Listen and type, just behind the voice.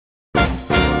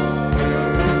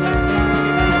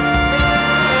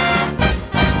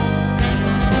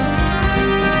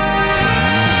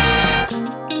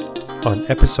On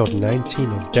episode 19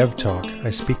 of DevTalk,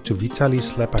 I speak to Vitaliy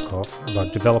Slepakov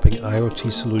about developing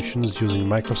IoT solutions using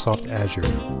Microsoft Azure.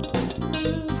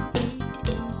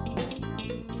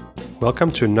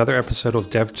 Welcome to another episode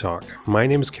of DevTalk. My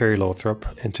name is Kerry Lothrop,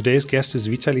 and today's guest is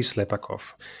Vitaliy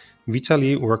Slepakov.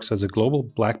 Vitaliy works as a global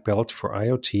black belt for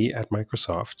IoT at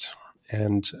Microsoft,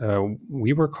 and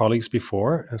we were colleagues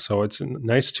before, so it's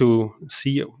nice to see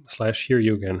you / hear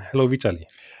you again. Hello, Vitaliy.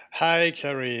 Hi,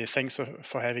 Kerry. Thanks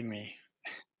for having me.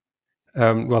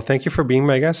 Well, thank you for being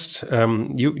my guest.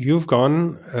 You've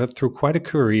gone through quite a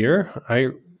career.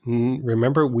 I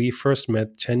remember we first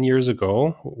met 10 years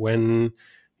ago when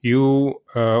you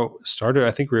started.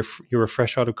 I think you were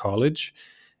fresh out of college,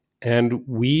 and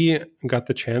we got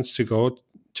the chance to go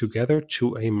together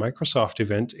to a Microsoft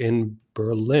event in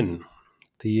Berlin,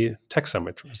 the Tech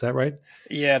Summit. Is that right?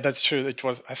 Yeah, that's true. It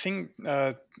was, I think,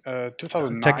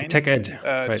 2009. Tech Ed,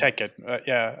 right? Tech Ed.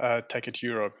 Tech Ed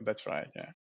Europe. That's right. Yeah.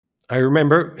 I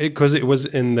remember because it was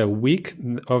in the week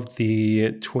of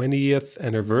the 20th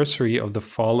anniversary of the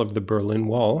fall of the Berlin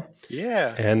Wall.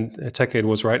 Yeah. And TechAid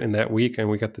was right in that week, and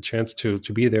we got the chance to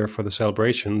be there for the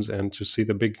celebrations and to see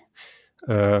the big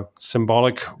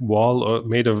symbolic wall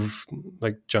made of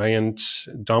like giant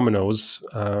dominoes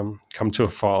come to a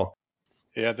fall.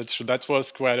 Yeah, that's true. That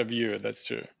was quite a view. That's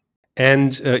true.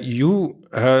 And you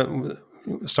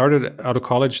started out of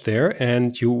college there,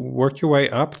 and you worked your way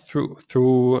up through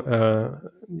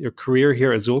your career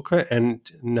here at Zulke, and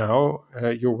now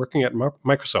you're working at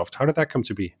Microsoft. How did that come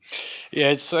to be?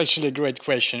 Yeah, it's actually a great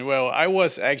question. Well, I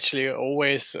was actually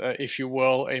always, if you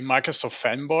will, a Microsoft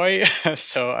fanboy.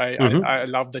 So I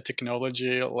love the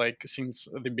technology like since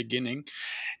the beginning.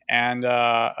 And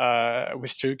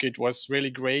with Turkey, it was really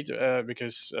great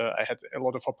because I had a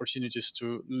lot of opportunities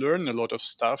to learn a lot of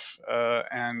stuff.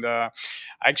 And I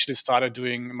actually started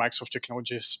doing Microsoft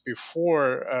technologies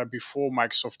before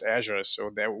Microsoft Azure, so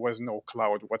there was no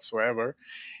cloud whatsoever.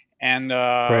 And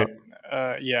Right.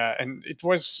 and it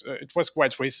was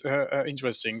quite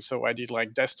interesting. So I did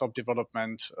like desktop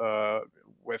development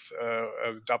with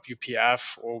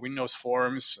WPF or Windows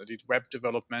Forms. I did web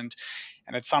development,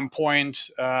 and at some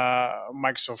point,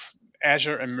 Microsoft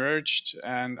Azure emerged,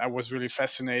 and I was really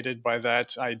fascinated by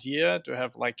that idea to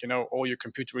have all your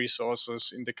compute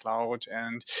resources in the cloud,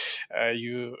 and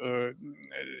you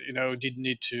didn't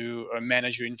need to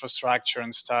manage your infrastructure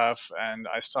and stuff. And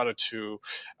I started to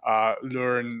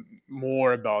learn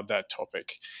more about that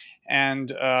topic.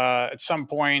 And at some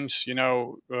point,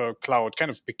 cloud kind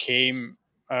of became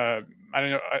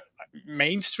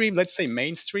mainstream, let's say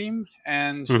mainstream.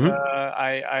 And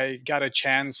I got a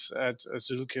chance at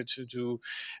Zulke to do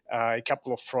a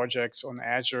couple of projects on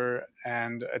Azure.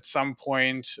 And at some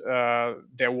point,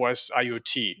 there was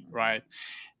IoT, right?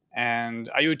 And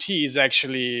IoT is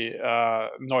actually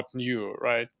not new,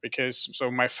 right? Because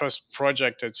so my first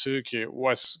project at Zulke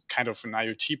was kind of an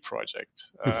IoT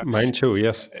project. Mine too,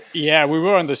 yes. Yeah, we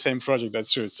were on the same project.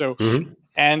 That's true. So,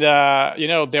 and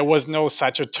there was no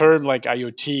such a term like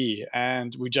IoT,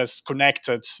 and we just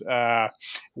connected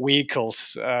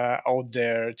vehicles out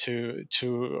there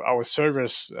to our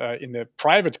servers in the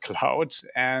private cloud,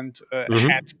 and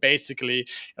had basically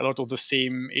a lot of the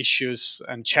same issues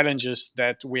and challenges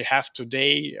that we have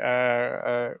today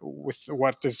with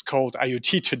what is called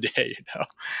IoT today.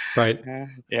 Right.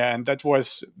 Yeah, and that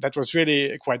was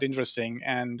really quite interesting.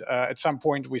 And at some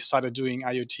point, we started doing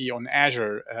IoT on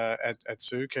Azure at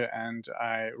Zulke, and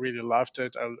I really loved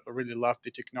it. I really loved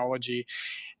the technology,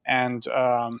 and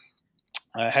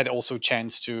I had also a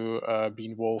chance to be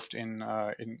involved in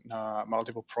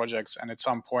multiple projects. And at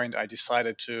some point, I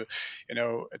decided to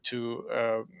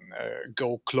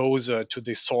go closer to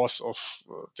the source of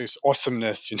this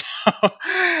awesomeness,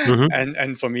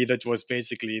 and for me, that was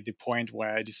basically the point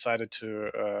where I decided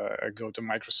to go to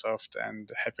Microsoft, and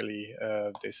happily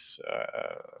this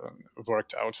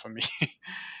worked out for me.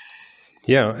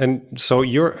 Yeah, and so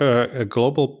you're a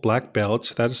global black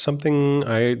belt. That is something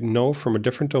I know from a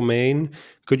different domain.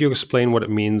 Could you explain what it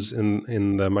means in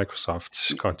the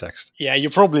Microsoft context? Yeah, you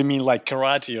probably mean like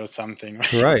karate or something,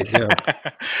 right? Right, yeah.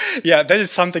 Yeah, that is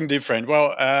something different.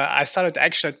 Well, I started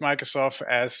actually at Microsoft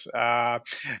as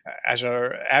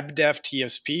Azure App Dev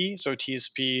TSP. So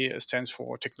TSP stands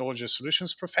for Technology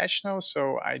Solutions Professional.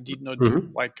 So I did not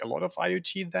do like a lot of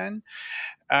IoT then.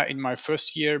 In my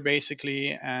first year,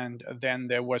 basically, and then then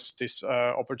there was this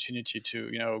opportunity to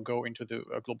go into the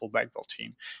global black belt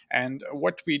team. And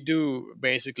what we do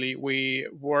basically, we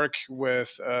work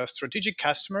with strategic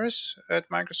customers at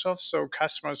Microsoft, so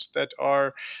customers that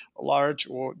are large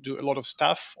or do a lot of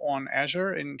stuff on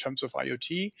Azure in terms of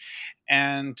IoT.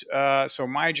 And so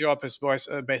my job was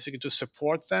basically to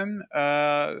support them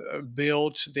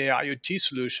build their IoT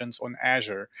solutions on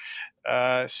Azure.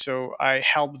 So I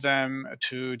help them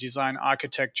to design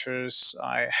architectures.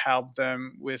 I help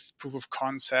them with proof of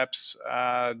concepts,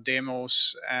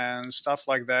 demos, and stuff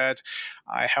like that.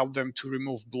 I help them to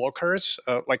remove blockers,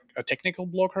 like technical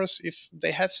blockers, if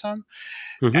they have some.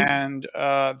 Hmm. And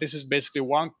this is basically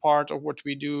one part of what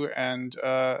we do. And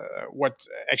what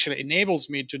actually enables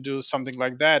me to do something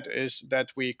like that is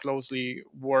that we closely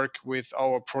work with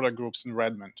our product groups in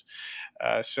Redmond.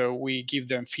 So we give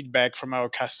them feedback from our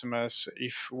customers.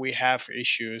 If we have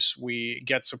issues, we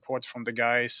get support from the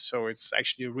guys. So it's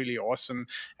actually really awesome.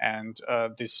 And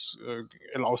this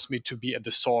allows me to be at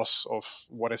the source of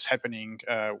what is happening,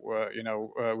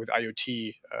 with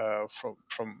IoT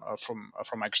from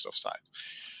Microsoft side.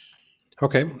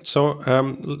 Okay, so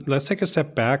let's take a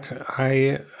step back.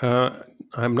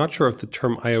 I'm not sure if the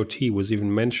term IoT was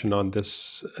even mentioned on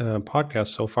this podcast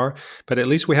so far, but at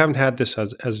least we haven't had this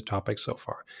as a topic so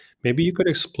far. Maybe you could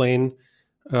explain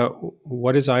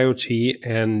what is IoT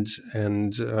and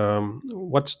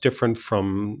what's different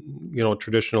from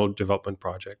traditional development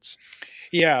projects.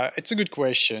 Yeah, it's a good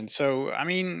question. So, I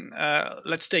mean,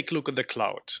 let's take a look at the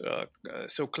cloud.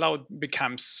 So, cloud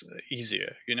becomes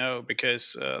easier,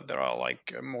 because there are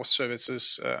like more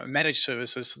services, managed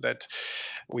services that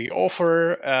we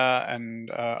offer,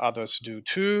 and others do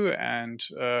too. And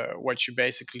what you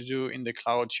basically do in the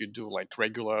cloud, you do like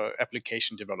regular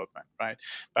application development, right?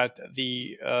 But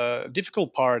the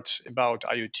difficult part about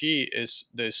IoT is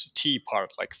this T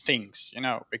part, like things,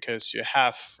 because you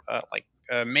have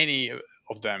many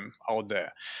of them out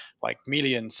there, like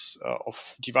millions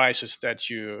of devices that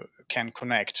you can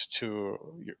connect to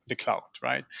the cloud,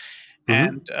 right?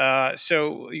 And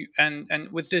Hmm.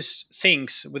 and with these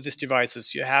things, with these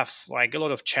devices, you have like a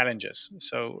lot of challenges.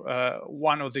 So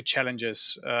one of the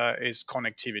challenges is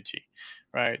connectivity,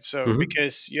 right? So Hmm.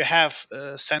 because you have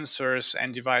sensors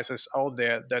and devices out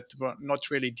there that were not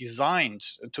really designed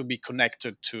to be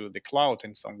connected to the cloud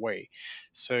in some way,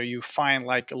 so you find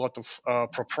like a lot of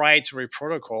proprietary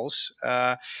protocols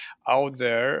out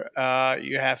there.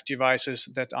 You have devices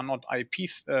that are not IP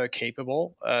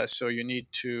capable, so you need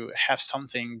to have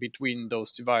something between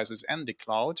those devices and the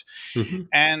cloud. Hmm.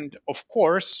 And of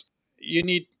course, you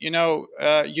need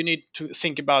to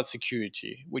think about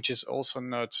security, which is also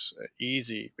not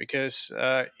easy, because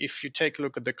if you take a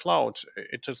look at the cloud,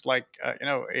 it is like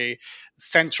a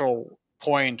central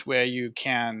point where you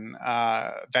can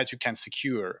that you can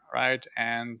secure, right?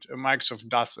 And Microsoft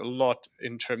does a lot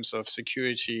in terms of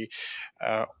security,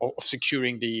 of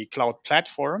securing the cloud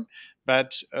platform.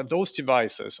 But those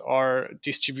devices are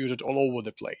distributed all over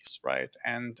the place, right?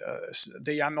 And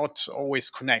they are not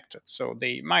always connected. So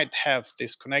they might have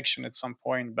this connection at some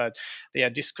point, but they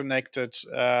are disconnected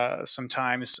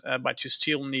sometimes. But you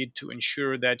still need to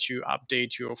ensure that you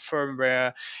update your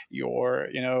firmware,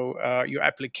 your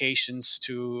applications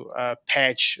to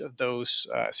patch those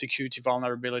security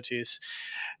vulnerabilities.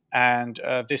 And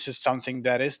this is something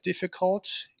that is difficult.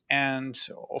 And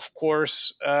of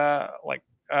course,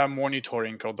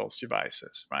 monitoring of those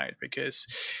devices, right? Because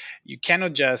you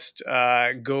cannot just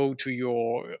go to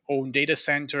your own data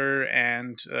center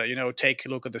and take a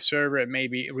look at the server and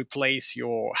maybe replace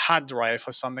your hard drive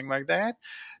or something like that.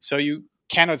 So you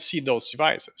cannot see those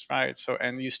devices, right? So,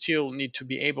 and you still need to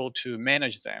be able to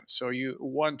manage them. So you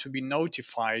want to be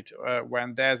notified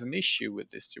when there's an issue with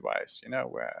this device,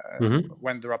 Hmm.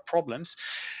 when there are problems.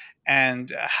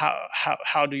 And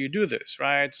how do you do this,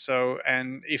 right? So,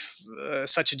 and if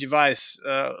such a device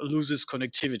loses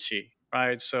connectivity,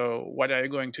 right? So what are you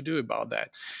going to do about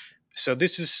that? So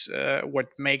this is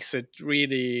what makes it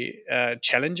really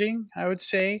challenging, I would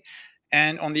say.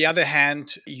 And on the other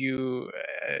hand, you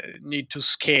need to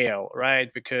scale, right?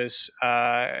 Because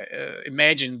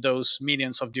imagine those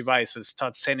millions of devices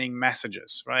start sending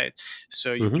messages, right?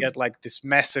 So you Hmm. get like this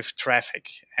massive traffic,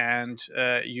 and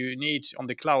you need on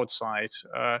the cloud side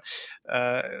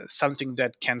something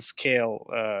that can scale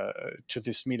to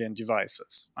this million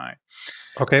devices, right?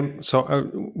 Okay, so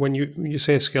when you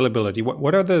say scalability,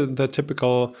 what are the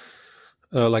typical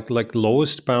like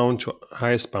lowest bound to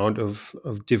highest bound of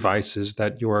devices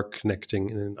that you are connecting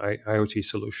in IoT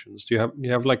solutions? Do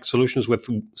you have like solutions with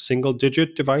single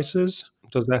digit devices?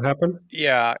 Does that happen?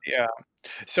 Yeah, yeah.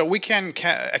 So we can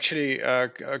actually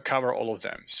cover all of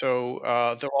them. So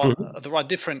Mhm. there are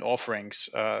different offerings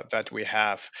that we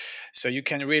have. So you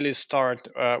can really start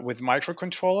with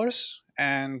microcontrollers,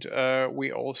 and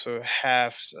we also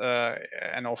have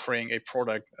an offering, a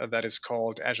product that is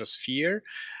called Azure Sphere,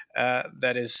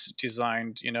 that is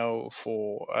designed,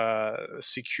 for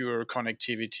secure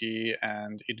connectivity,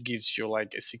 and it gives you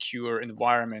like a secure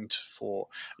environment for,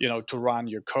 to run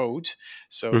your code.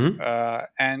 So, Mhm.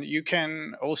 and you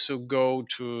can also go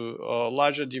to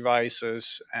larger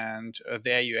devices, and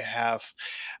there you have,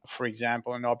 for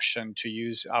example, an option to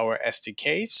use our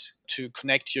SDKs to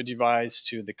connect your device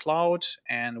to the cloud.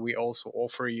 And we also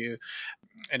offer you,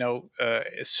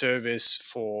 a service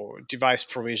for device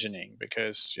provisioning,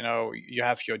 because you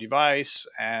have your device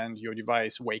and your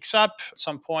device wakes up at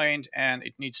some point and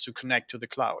it needs to connect to the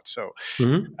cloud. So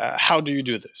Mhm. how do you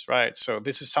do this, right? So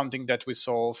this is something that we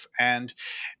solve. And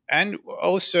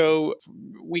also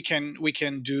we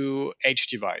can do edge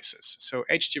devices. So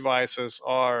edge devices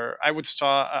are, I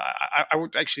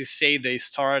would actually say they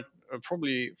start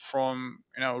probably from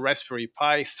Raspberry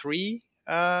Pi 3,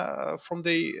 from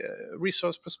the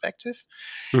resource perspective.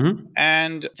 Mhm.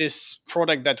 And this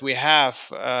product that we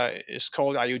have is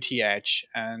called IoT Edge.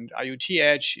 And IoT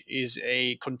Edge is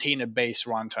a container based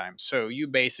runtime. So you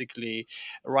basically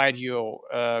write your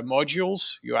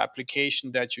modules, your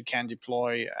application that you can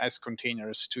deploy as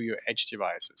containers to your edge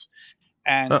devices.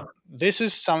 And Ah. this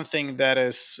is something that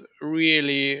is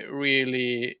really,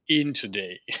 really in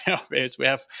today. Because we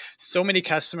have so many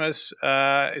customers,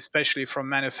 especially from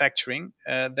manufacturing,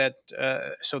 that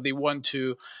so they want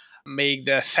to make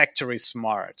their factory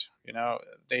smart.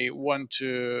 They want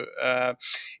to,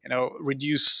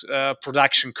 reduce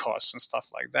production costs and stuff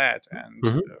like that. And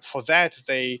Mhm. for that,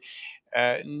 they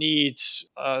need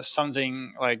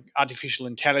something like artificial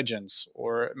intelligence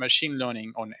or machine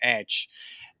learning on edge,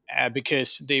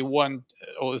 because they want,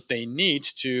 or they need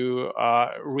to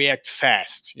react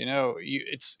fast.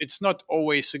 It's not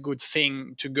always a good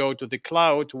thing to go to the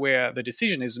cloud where the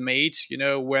decision is made,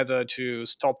 whether to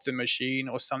stop the machine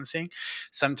or something.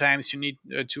 Sometimes you need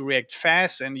to react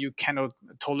fast, and you cannot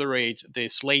tolerate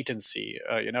this latency,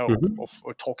 Mhm.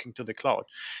 of talking to the cloud.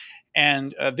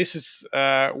 And this is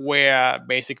where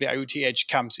basically IoT Edge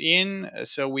comes in.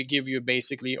 So we give you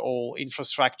basically all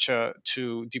infrastructure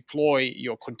to deploy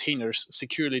your containers,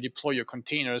 securely deploy your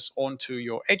containers onto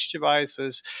your edge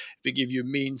devices. We give you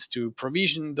means to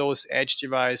provision those edge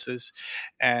devices,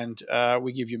 and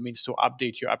we give you means to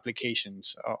update your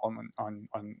applications on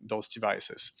those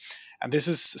devices. And this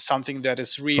is something that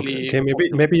is Okay. really. Okay.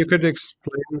 Maybe you could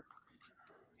explain.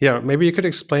 Yeah. Maybe you could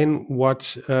explain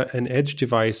what an edge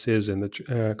device is in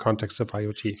the context of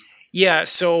IoT. Yeah,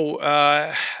 so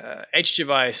edge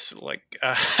device, like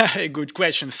a good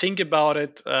question. Think about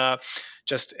it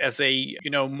just as a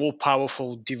more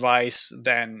powerful device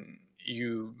than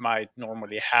you might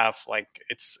normally have. Like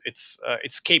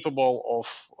it's capable of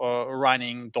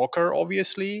running Docker,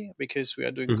 obviously, because we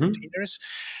are doing Mhm. containers.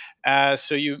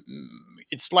 So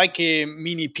it's like a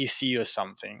mini PC or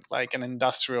something, like an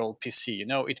industrial PC.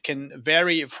 It can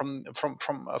vary from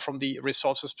the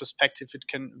resources perspective. It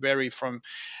can vary from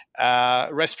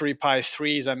Raspberry Pi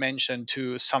 3, as I mentioned,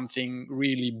 to something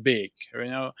really big,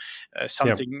 Yeah.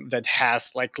 something that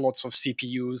has like lots of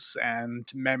CPUs and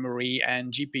memory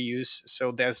and GPUs.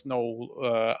 So there's no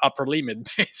upper limit,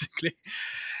 basically.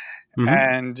 Mhm.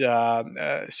 And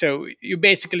so you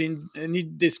basically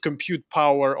need this compute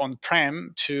power on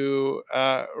prem to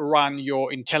run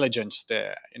your intelligence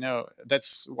there.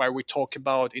 That's why we talk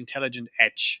about intelligent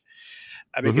edge,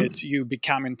 because Mhm. you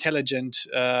become intelligent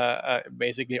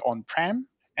basically on prem,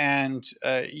 and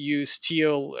you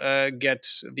still get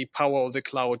the power of the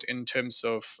cloud in terms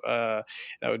of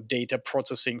data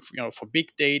processing, for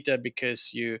big data,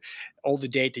 because you all the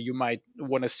data you might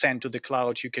want to send to the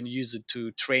cloud, you can use it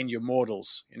to train your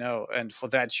models, and for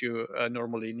that you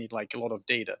normally need like a lot of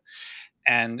data.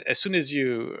 And as soon as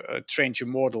you trained your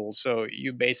model, so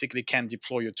you basically can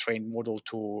deploy your trained model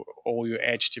to all your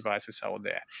edge devices out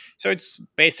there. So it's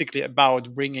basically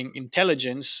about bringing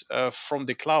intelligence from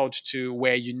the cloud to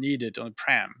where you need it on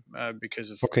prem, because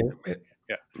of. Okay.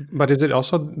 Yeah. But is it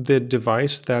also the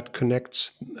device that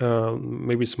connects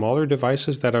maybe smaller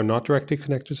devices that are not directly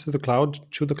connected to the cloud,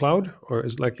 or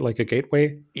is like a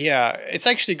gateway? Yeah, it's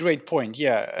actually a great point.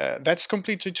 Yeah, that's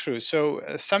completely true. So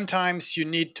sometimes you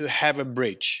need to have a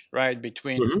bridge, right,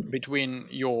 between Mhm.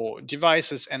 your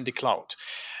devices and the cloud.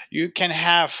 You can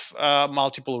have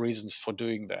multiple reasons for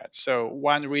doing that. So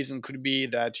one reason could be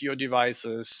that your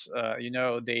devices,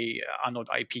 they are not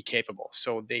IP capable,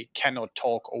 so they cannot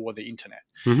talk over the internet.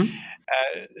 Hmm.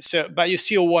 But you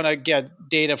still want to get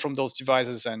data from those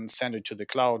devices and send it to the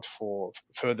cloud for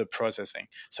further processing.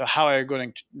 So how are you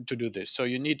going to do this? So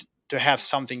you need to have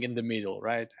something in the middle,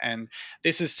 right? And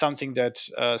this is something that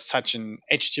such an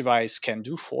edge device can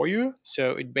do for you.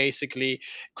 So it basically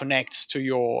connects to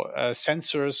your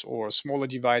sensors or smaller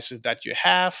devices that you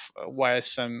have via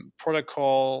some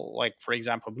protocol, like for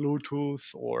example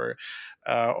Bluetooth or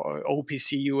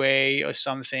OPC UA or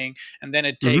something, and then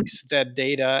it Hmm. takes that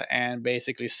data and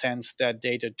basically sends that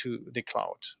data to the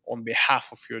cloud on behalf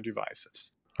of your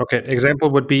devices. Okay,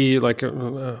 example would be like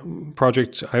a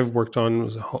project I've worked on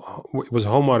was it was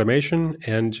home automation,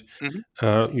 and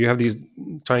Mhm. you have these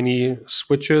tiny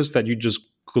switches that you just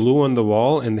glue on the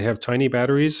wall, and they have tiny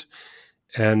batteries,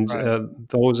 and Right.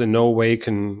 those in no way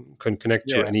can connect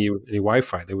to Yeah. any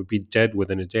Wi-Fi. They would be dead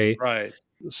within a day. Right.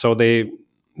 So they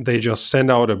just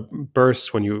send out a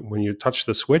burst when you touch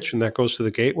the switch, and that goes to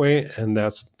the gateway, and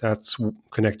that's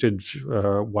connected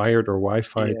wired or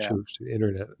Wi-Fi Yeah. to the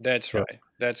internet. That's Yeah. right.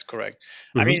 That's correct.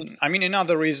 Hmm. I mean,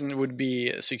 another reason would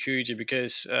be security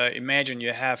because imagine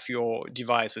you have your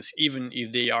devices, even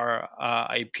if they are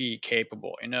IP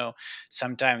capable.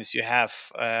 Sometimes you have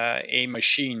a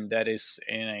machine that is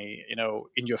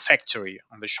in your factory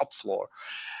on the shop floor,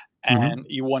 and Hmm.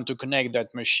 you want to connect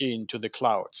that machine to the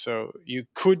cloud. So you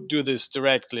could do this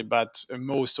directly, but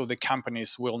most of the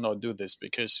companies will not do this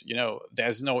because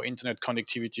there's no internet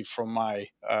connectivity from my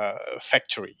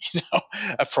factory,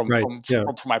 Right. Yeah.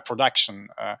 from my production.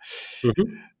 Hmm.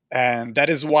 And that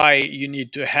is why you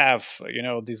need to have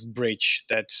this bridge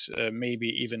that maybe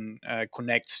even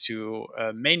connects to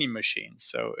many machines.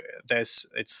 So there's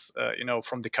it's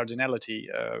from the cardinality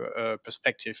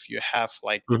perspective, you have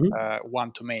like Hmm.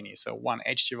 one to many. So one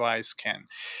edge device can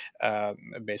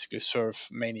basically serve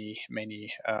many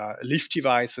leaf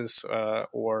devices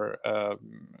or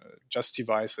just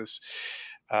devices.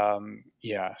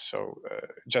 Yeah, so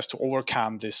just to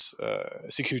overcome this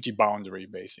security boundary,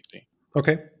 basically.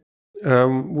 Okay.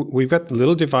 We've got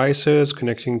little devices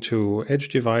connecting to edge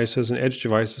devices, and edge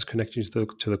devices connecting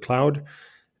to the cloud.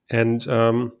 And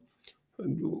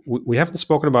we haven't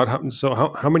spoken about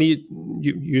how many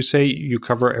you say you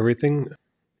cover everything.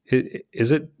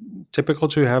 Is it typical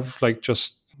to have like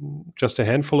just a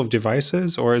handful of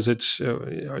devices, or is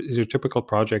your typical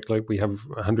project like we have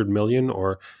 100 million,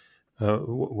 or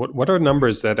what are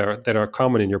numbers that are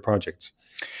common in your projects?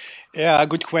 Yeah,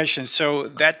 good question. So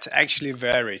that actually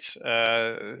varies.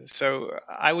 So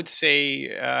I would say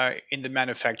in the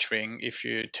manufacturing, if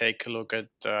you take a look at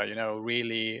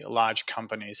really large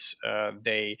companies,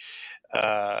 they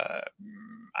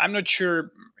I'm not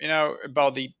sure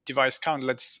about the device count.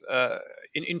 Let's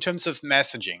in terms of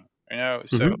messaging.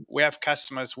 So Hmm. we have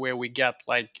customers where we get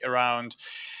like around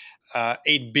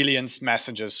 8 billion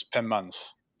messages per month.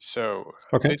 So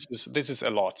Okay. this is a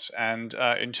lot. And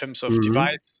in terms of Hmm.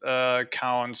 device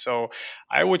count, so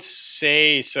I would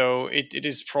say so it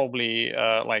is probably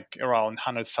like around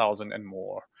 100,000 and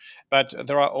more. But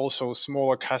there are also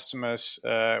smaller customers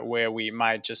where we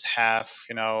might just have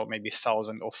maybe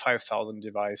 1,000 or 5,000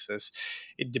 devices.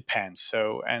 It depends.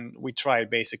 So and we try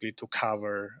basically to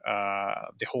cover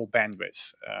the whole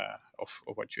bandwidth of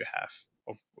what you have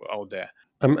out there.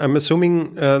 I'm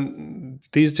assuming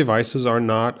these devices are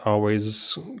not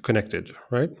always connected,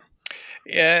 right?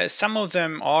 Yeah, some of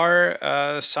them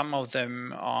are, some of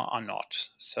them are not.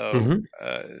 So Hmm.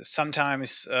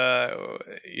 sometimes,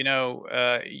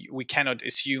 we cannot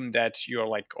assume that you're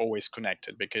like always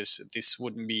connected because this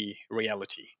wouldn't be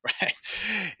reality, right?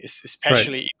 Right.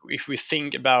 Especially if we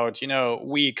think about,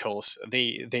 vehicles,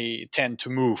 they tend to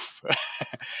move,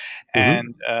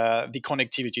 and Hmm. the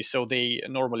connectivity. So they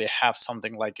normally have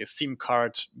something like a SIM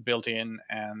card built in,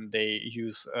 and they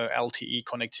use LTE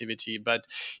connectivity. But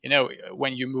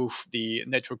when you move, the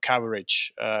network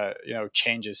coverage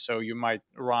changes, so you might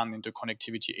run into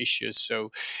connectivity issues.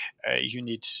 So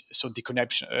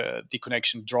the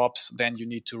connection drops, then you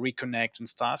need to reconnect and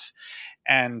stuff.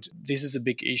 And this is a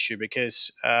big issue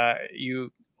because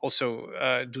you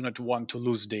also do not want to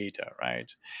lose data,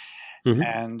 right? Hmm.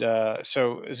 And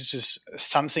so this is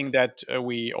something that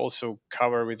we also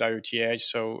cover with IoT Edge.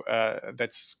 So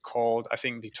that's called, I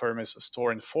think the term is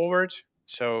store and forward.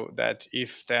 So that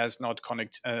if there's no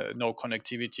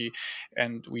connectivity,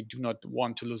 and we do not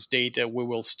want to lose data, we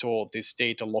will store this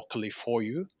data locally for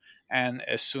you. and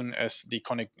as soon as the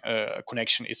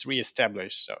connection is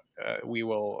reestablished, so we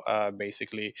will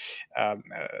basically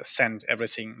send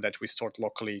everything that we stored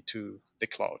locally to the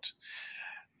cloud.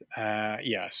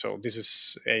 Yeah, so this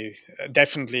is a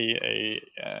definitely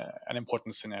an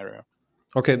important scenario.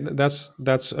 Okay, that's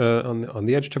on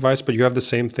the edge device, but you have the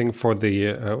same thing for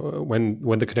the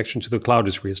when the connection to the cloud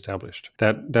is reestablished.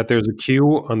 That there's a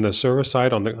queue on the server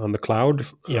side on the cloud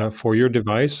Yeah. for your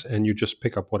device, and you just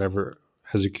pick up whatever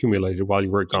has accumulated while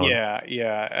you were gone.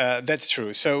 Yeah, that's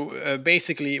true. So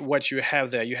basically, what you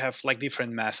have there, you have like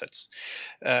different methods.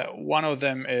 One of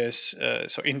them is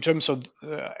so in terms of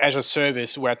Azure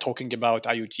service, we're talking about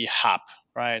IoT Hub,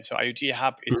 right? So IoT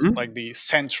Hub is Hmm. like the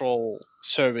central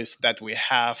service that we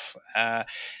have,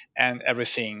 and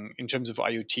everything in terms of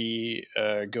IoT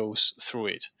goes through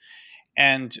it.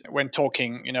 And when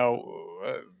talking,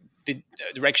 the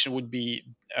direction would be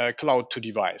cloud to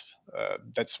device.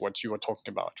 That's what you were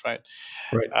talking about, right?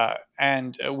 Right.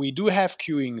 And we do have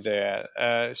queuing there.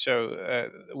 So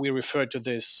we refer to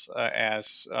this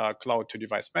as cloud to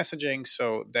device messaging.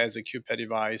 So there's a queue per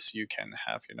device. You can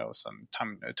have, some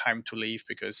time to leave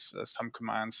because some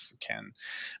commands can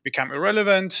become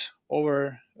irrelevant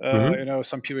over, Hmm.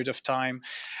 some period of time.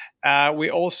 We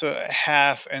also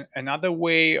have another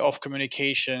way of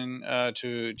communication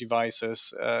to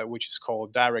devices, which is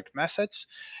called direct methods,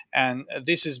 and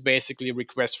this is basically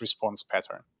request response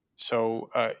pattern. So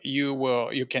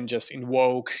you can just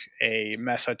invoke a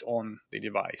method on the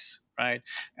device, right?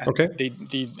 And Okay.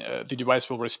 the device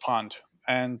will respond.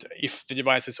 And if the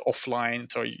device is offline,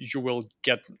 so you will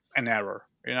get an error,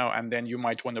 and then you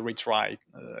might want to retry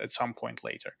at some point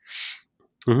later.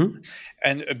 Hmm.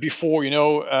 And before, in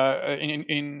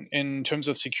terms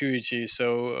of security,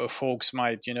 so folks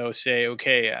might say,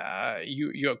 okay,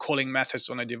 you're calling methods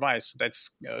on a device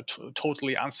that's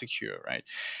totally unsecure, right?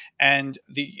 And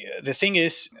the thing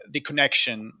is, the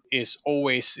connection is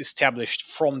always established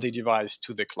from the device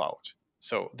to the cloud.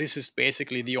 So this is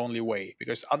basically the only way,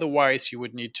 because otherwise you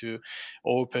would need to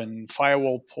open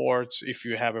firewall ports if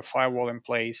you have a firewall in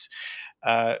place.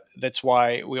 That's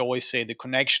why we always say the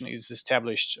connection is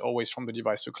established always from the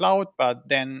device to cloud, but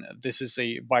then this is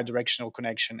a bidirectional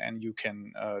connection, and you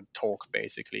can talk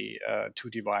basically to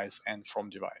device and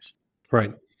from device.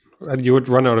 Right. And you would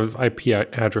run out of IP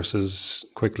addresses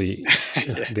quickly.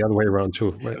 Yeah, The other way around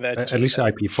too, right? that's At true. least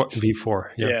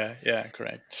IPv4. Yeah. Yeah,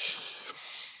 correct.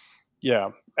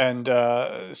 Yeah, and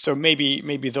so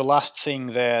maybe the last thing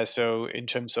there. So in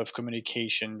terms of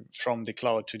communication from the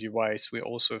cloud to device, we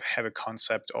also have a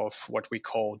concept of what we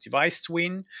call device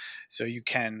twin. So you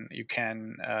can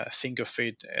think of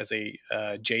it as a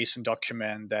JSON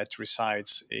document that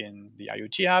resides in the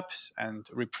IoT apps and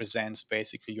represents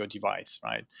basically your device,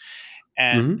 right?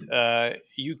 And Hmm.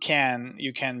 you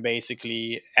can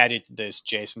basically edit this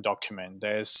JSON document.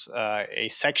 There's a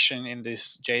section in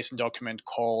this JSON document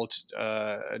called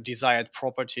desired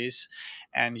properties,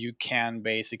 and you can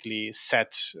basically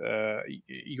set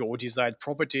your desired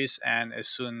properties. And as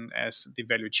soon as the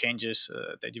value changes,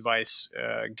 the device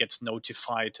gets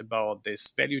notified about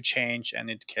this value change, and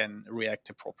it can react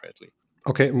appropriately.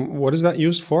 Okay. What is that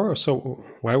used for? So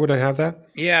why would I have that?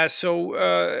 Yeah,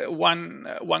 so one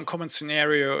common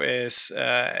scenario is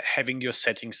having your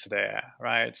settings there,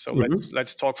 right? So let's Hmm.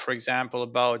 let's talk, for example,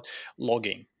 about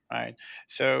logging, right?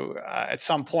 So at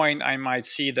some point, I might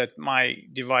see that my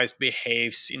device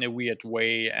behaves in a weird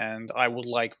way, and I would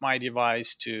like my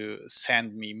device to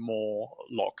send me more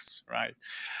logs, right?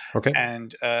 Okay.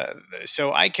 And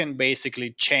so I can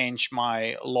basically change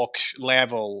my log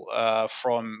level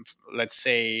from, let's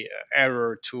say,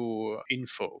 error to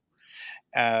info.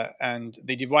 And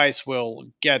the device will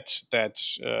get that,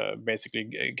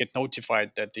 basically get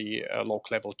notified that the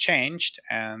log level changed,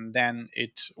 and then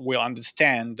it will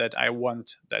understand that I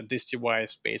want that this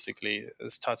device basically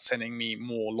starts sending me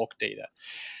more log data.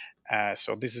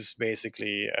 So this is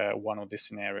basically one of the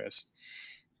scenarios.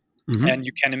 And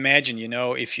you Hmm. can imagine,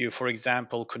 if you, for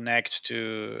example, connect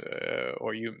to,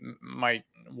 or you might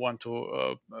want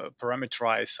to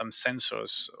parameterize some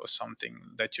sensors or something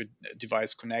that your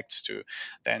device connects to,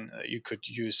 then you could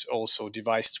use also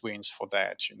device twins for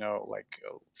that, like,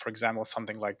 for example,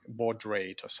 something like baud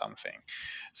rate or something.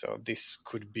 So this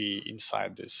could be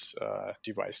inside this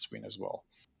device twin as well.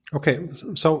 Okay.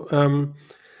 So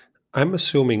I'm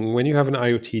assuming when you have an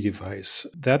IoT device,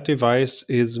 that device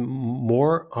is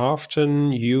more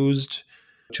often used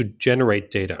to generate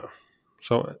data.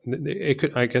 So it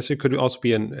could, I guess, it could also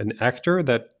be an actor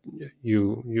that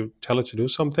you tell it to do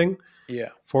something Yeah.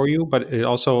 for you, but it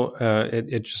also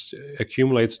it just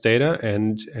accumulates data,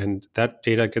 and that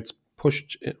data gets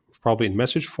pushed probably in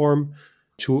message form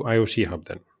to IoT Hub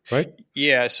then, right?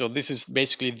 Yeah, so this is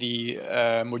basically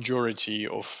the majority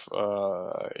of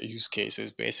use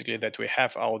cases, basically that we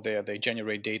have out there. They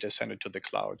generate data, send it to the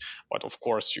cloud, but of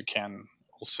course you can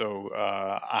also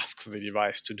ask the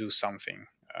device to do something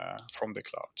from the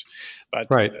cloud. But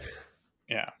Right.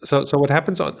 yeah, So what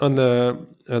happens on the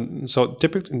so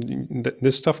typically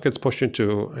this stuff gets pushed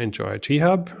into IT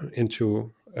Hub,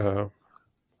 into a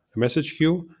message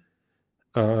queue.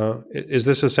 Is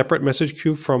this a separate message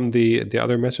queue from the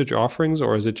other message offerings,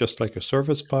 or is it just like a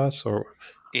service bus? Or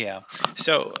yeah.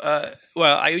 So,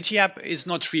 well, IoT app is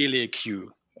not really a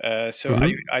queue. So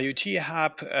hmm IoT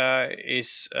Hub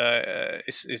is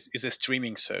a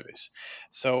streaming service.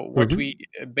 So what hmm we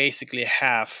basically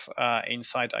have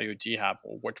inside IoT Hub,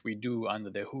 or what we do under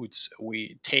the hoods,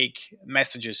 we take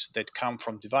messages that come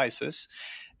from devices,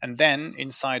 and then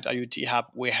inside IoT Hub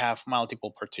we have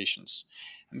multiple partitions.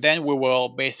 And then we will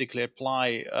basically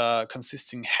apply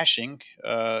consistent hashing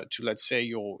to, let's say,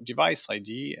 your device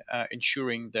ID,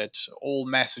 ensuring that all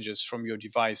messages from your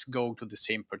device go to the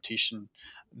same partition,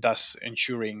 thus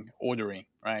ensuring ordering,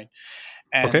 right?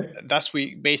 And okay. thus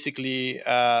we basically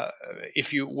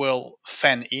if you will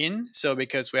fan in, so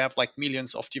because we have like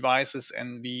millions of devices,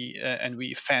 and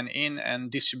we fan in and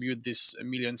distribute these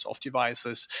millions of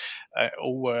devices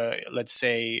over, let's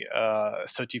say,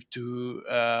 32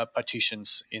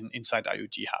 partitions inside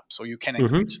IoT Hub, so you can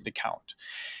increase hmm the count.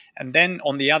 And then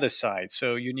on the other side,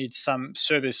 so you need some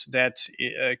service that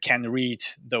can read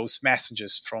those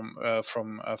messages from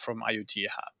IoT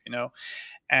Hub,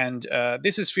 and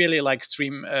this is really like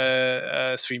stream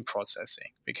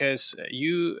processing, because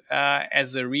you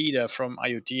as a reader from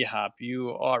IoT Hub,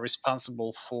 you are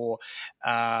responsible for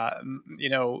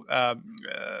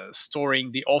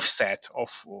storing the offset of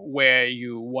where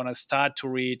you want to start to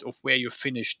read, of where you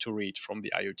finish to read from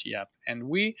the IoT Hub, and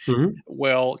we hmm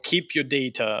will keep your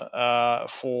data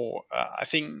for I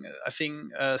think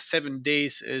 7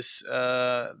 days is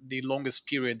the longest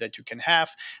period that you can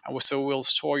have. And so we'll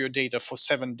store your data for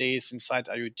 7 days inside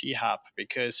IoT Hub,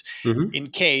 because hmm in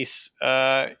case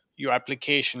your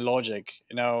application logic,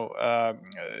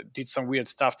 did some weird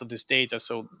stuff to this data.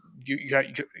 So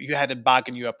you had a bug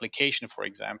in your application, for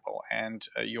example, and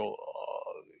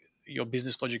your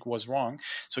business logic was wrong.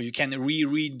 So you can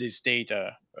reread this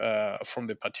data from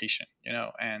the partition,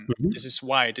 and this hmm is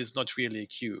why it is not really a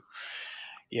queue.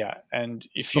 Yeah, and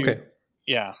if you, Okay.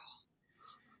 yeah,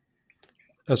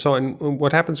 So, and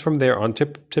what happens from there on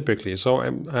typically? So,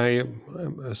 I'm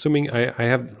assuming I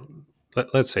have,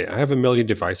 let's say, I have a million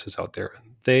devices out there.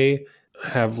 They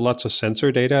have lots of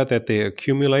sensor data that they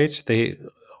accumulate. They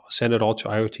send it all to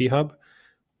IoT Hub.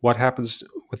 What happens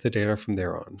with the data from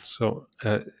there on? So,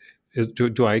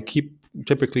 do I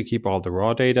typically keep all the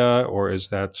raw data, or is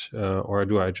that, or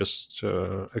do I just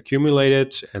accumulate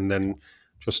it and then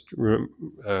just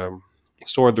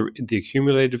store the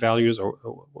accumulated values, or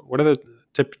what are the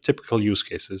typical use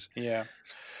cases? yeah.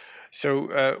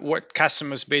 So what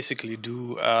customers basically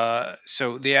do,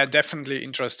 so they are definitely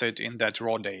interested in that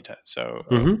raw data. So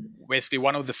hmm basically,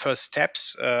 one of the first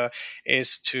steps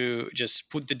is to just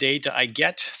put the data I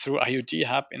get through IoT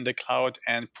Hub in the cloud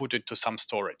and put it to some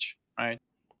storage, right?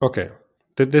 Okay.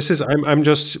 This is I'm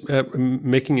just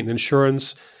making an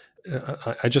insurance.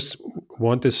 I just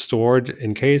want this stored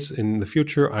in case in the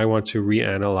future I want to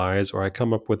reanalyze, or I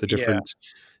come up with a Yeah.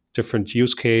 different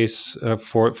use case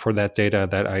for that data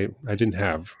that I didn't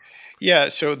have. Yeah,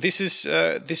 so this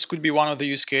could be one of the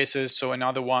use cases. So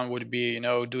another one would be,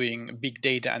 doing big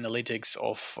data analytics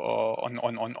of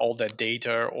on all that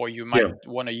data, or you might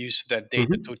Yeah. want to use that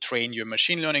data hmm to train your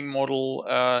machine learning model.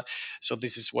 So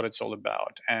this is what it's all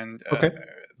about, and Okay.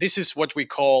 this is what we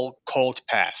call cold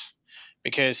path,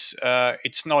 because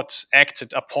it's not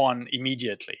acted upon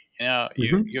immediately.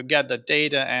 hmm You get that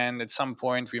data, and at some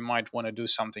point we might want to do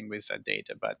something with that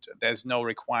data, but there's no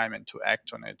requirement to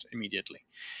act on it immediately.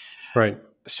 Right.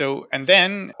 So, and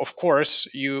then of course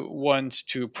you want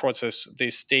to process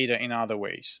this data in other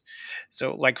ways.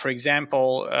 So like, for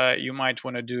example, you might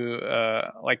want to do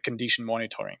like condition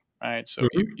monitoring, right? So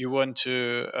you hmm want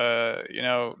to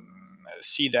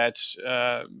see that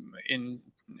in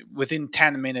within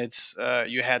 10 minutes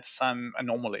you had some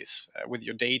anomalies with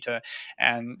your data,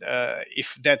 and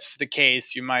if that's the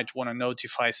case, you might want to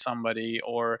notify somebody,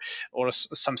 or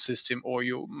some system, or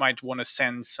you might want to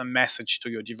send some message to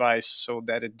your device so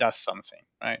that it does something,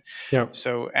 right? Yeah.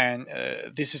 So, and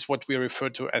this is what we refer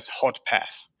to as hot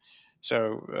path.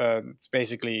 So it's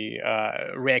basically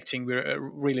reacting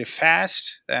really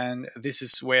fast, and this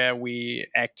is where we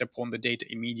act upon the data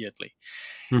immediately.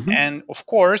 hmm And of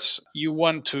course, you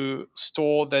want to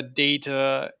store that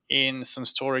data in some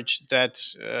storage that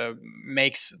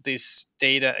makes this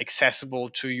data accessible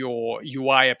to your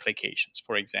UI applications,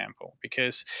 for example.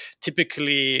 Because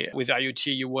typically with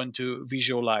IoT, you want to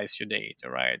visualize your data,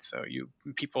 right? So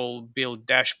people build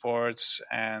dashboards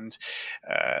and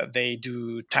they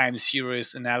do time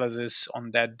series analysis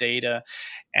on that data,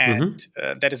 and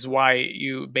Mm-hmm. that is why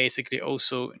you basically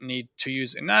also need to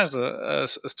use another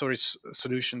storage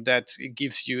solution that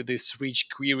gives you this rich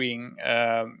querying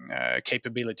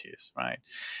capabilities, right?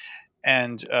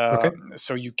 And Okay.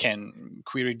 so you can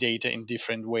query data in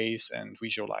different ways and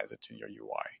visualize it in your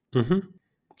UI. Mm-hmm.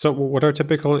 So, what are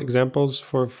typical examples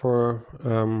for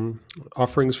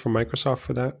offerings from Microsoft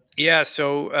for that? Yeah,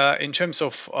 so in terms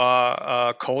of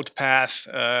code path,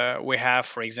 we have,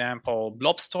 for example,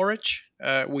 blob storage,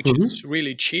 which is Mm-hmm.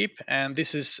 really cheap. And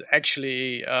this is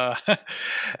actually a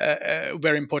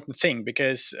very important thing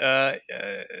because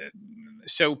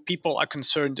so people are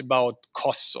concerned about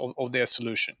costs of their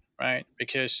solution, right?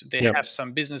 Because they Yeah. have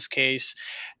some business case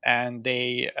and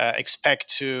they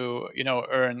expect to,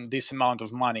 earn this amount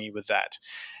of money with that.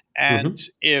 And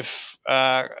Mm-hmm. if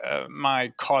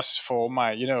my costs for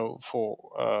my for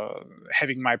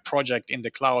having my project in the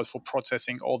cloud for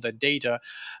processing all the data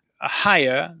are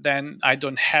higher, then I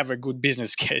don't have a good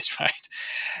business case, right?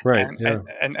 Right. and, Yeah.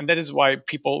 and and that is why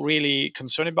people really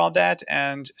concerned about that.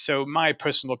 And so my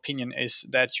personal opinion is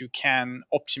that you can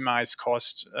optimize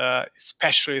cost,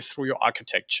 especially through your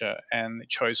architecture and the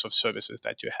choice of services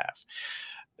that you have.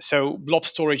 So blob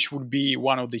storage would be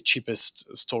one of the cheapest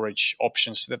storage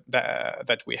options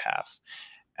that we have.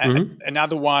 Mm-hmm.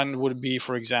 Another one would be,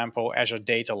 for example, Azure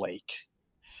Data Lake.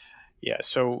 Yeah,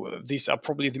 so these are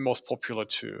probably the most popular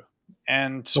two.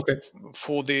 And Okay.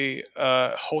 for the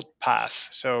hot path,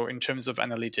 so in terms of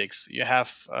analytics, you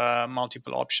have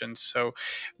multiple options. So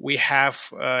we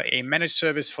have a managed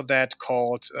service for that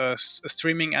called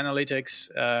streaming analytics,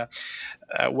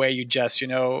 where you just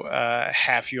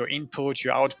have your input,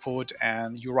 your output,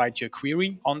 and you write your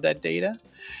query on that data.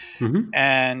 Mm-hmm.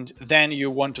 And then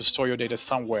you want to store your data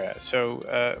somewhere. So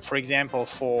for example,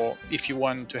 for if you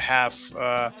want to have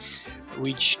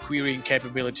rich querying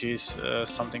capabilities,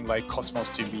 something like Cosmos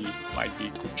DB might be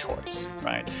a good choice,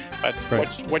 right? But Right.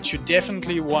 what you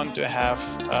definitely want to have,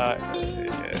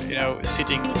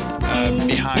 sitting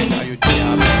behind IoT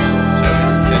Hub is a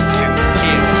service that can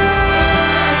scale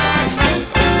as well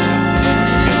as IoT Hub.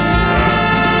 Because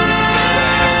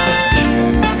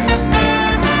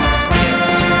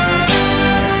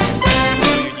so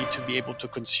you need to be able to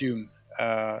consume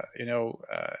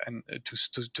and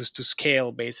to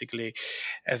scale basically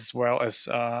as well as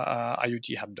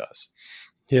IoT Hub does.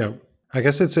 Yeah. I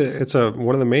guess it's a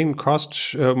one of the main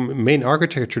main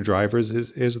architecture drivers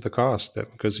is the cost,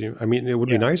 that because I mean it would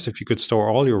be Yeah, nice if you could store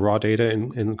all your raw data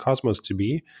in Cosmos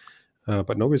DB,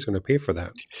 but nobody's going to pay for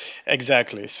that.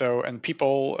 exactly. So, and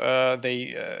people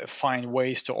they find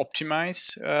ways to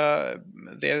optimize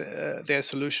their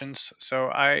solutions. So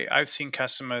I've seen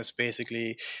customers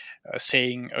basically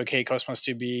saying, okay, Cosmos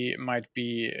DB might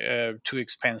be too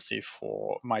expensive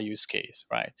for my use case,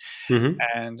 right? Mm-hmm.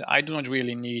 And I do not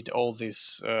really need all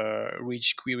these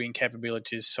rich querying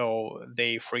capabilities. So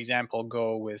they, for example,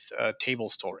 go with table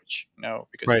storage,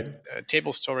 because Right.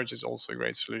 table storage is also a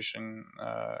great solution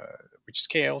which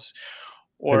scales,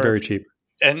 And or very cheap.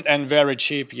 and very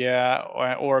cheap, yeah.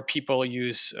 Or people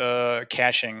use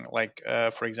caching, like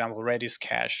for example, Redis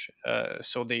cache,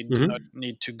 so they do not Mm-hmm.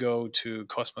 need to go to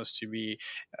Cosmos DB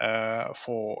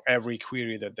for every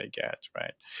query that they get,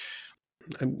 right?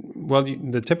 Well,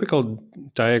 the typical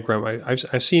diagram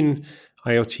I've seen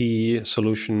IoT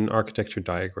solution architecture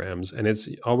diagrams, and it's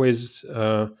always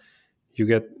you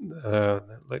get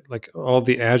like all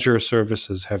the Azure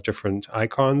services have different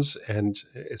icons, and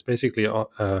it's basically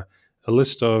a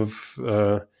list of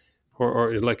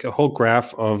or like a whole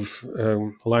graph of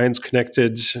lines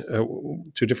connected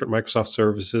to different Microsoft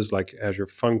services like Azure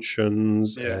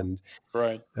Functions Yeah, and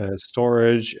right.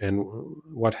 storage and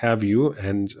what have you,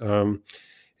 and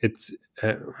it's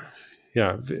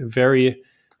yeah, very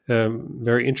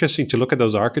very interesting to look at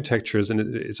those architectures, and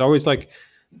it's always like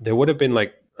there would have been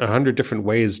like 100 different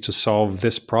ways to solve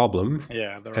this problem,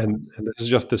 Yeah, there are. and this is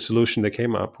just the solution they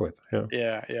came up with. Yeah.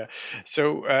 Yeah, yeah.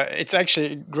 So it's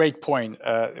actually a great point.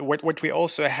 What we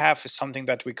also have is something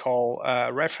that we call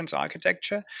reference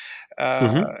architecture. Uh,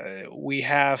 Hmm. we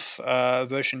have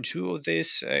version 2 of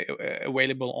this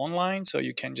available online, so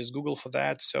you can just Google for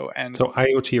that. So, and So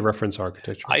IoT reference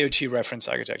architecture. IoT reference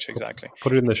architecture, exactly.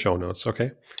 Put it in the show notes.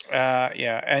 Okay.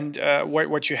 Yeah, and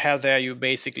what you have there, you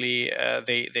basically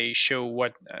they show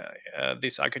what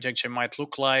this architecture might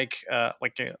look like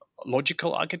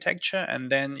logical architecture, and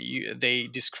then they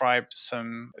describe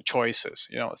some choices,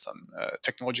 some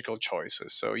technological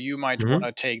choices. So you might want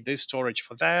to Hmm. take this storage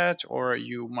for that, or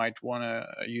you might want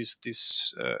to use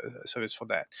this service for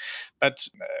that. But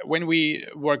when we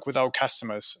work with our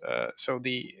customers, so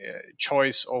the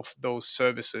choice of those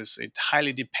services, it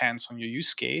highly depends on your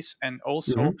use case, and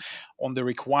also Hmm. on the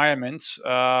requirements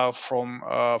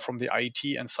from the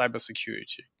IT and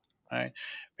cybersecurity, right?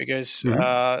 Because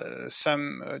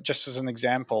Hmm. just as an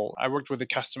example, I worked with a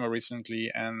customer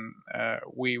recently, and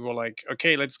we were like,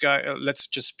 okay, let's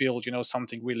just build,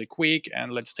 something really quick,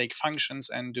 and let's take functions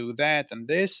and do that and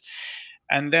this.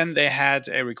 And then they had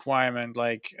a requirement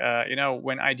like,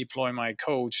 when I deploy my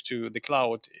code to the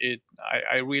cloud,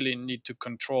 I really need to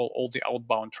control all the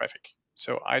outbound traffic.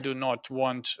 So I do not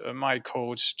want my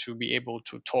code to be able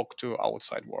to talk to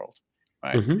outside world,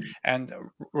 right? Hmm. And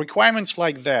requirements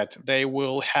like that, they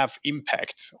will have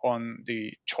impact on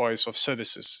the choice of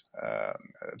services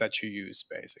that you use,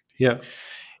 basically. Yeah.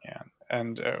 Yeah.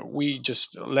 And we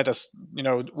just let us,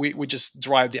 we just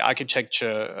drive the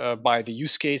architecture by the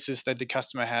use cases that the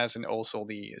customer has, and also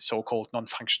the so-called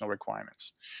non-functional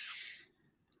requirements.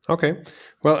 Okay.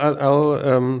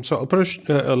 Well, so I'll put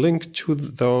a link to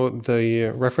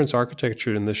the reference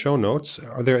architecture in the show notes.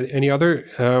 Are there any other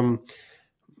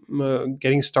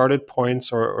getting started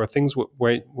points or things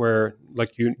where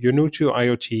like you're new to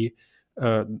IoT?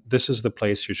 This is the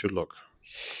place you should look.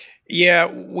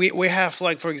 Yeah, we have,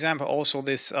 like, for example, also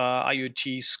this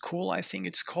IoT school, I think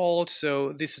it's called.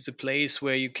 So this is a place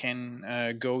where you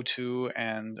can go to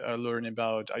and learn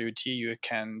about IoT. You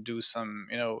can do some,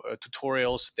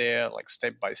 tutorials there, like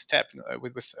step by step,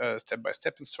 with step by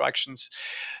step instructions.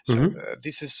 So Hmm.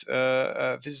 this is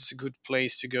a good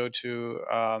place to go to.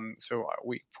 So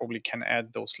we probably can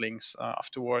add those links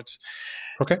afterwards.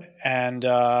 Okay. And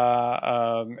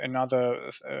another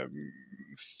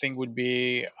thing would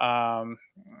be, let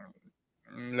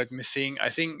me think. I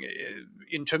think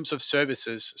in terms of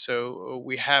services, so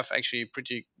we have actually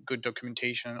pretty good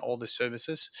documentation on all the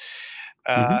services.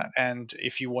 Hmm. And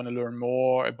if you want to learn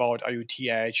more about IoT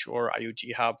Edge or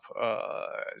IoT Hub,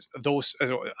 those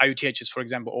IoT Edge is, for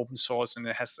example, open source, and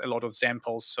it has a lot of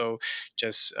samples. So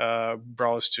just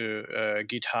browse to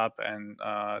GitHub and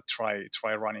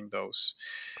try running those.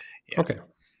 Yeah. Okay.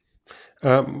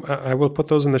 I will put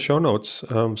those in the show notes.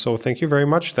 So thank you very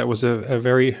much. That was a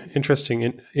very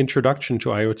interesting introduction to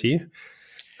IoT.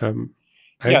 Um,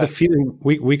 I have Yeah, the feeling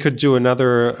we could do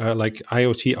another like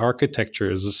IoT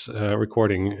architectures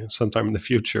recording sometime in the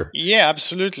future. yeah,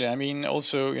 absolutely. I mean,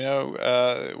 also,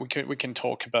 we can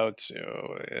talk about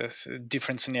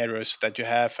different scenarios that you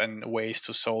have and ways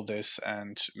to solve this,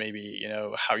 and maybe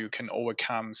how you can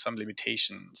overcome some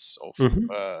limitations of Hmm.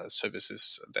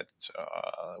 services that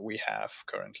we have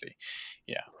currently.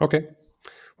 Yeah, Okay.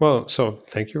 Well, so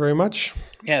thank you very much.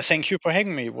 yeah. Thank you for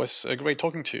having me. It was great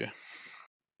talking to you.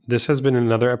 This has been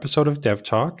another episode of Dev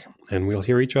Talk, and we'll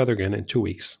hear each other again in 2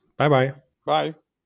 weeks. Bye bye. Bye.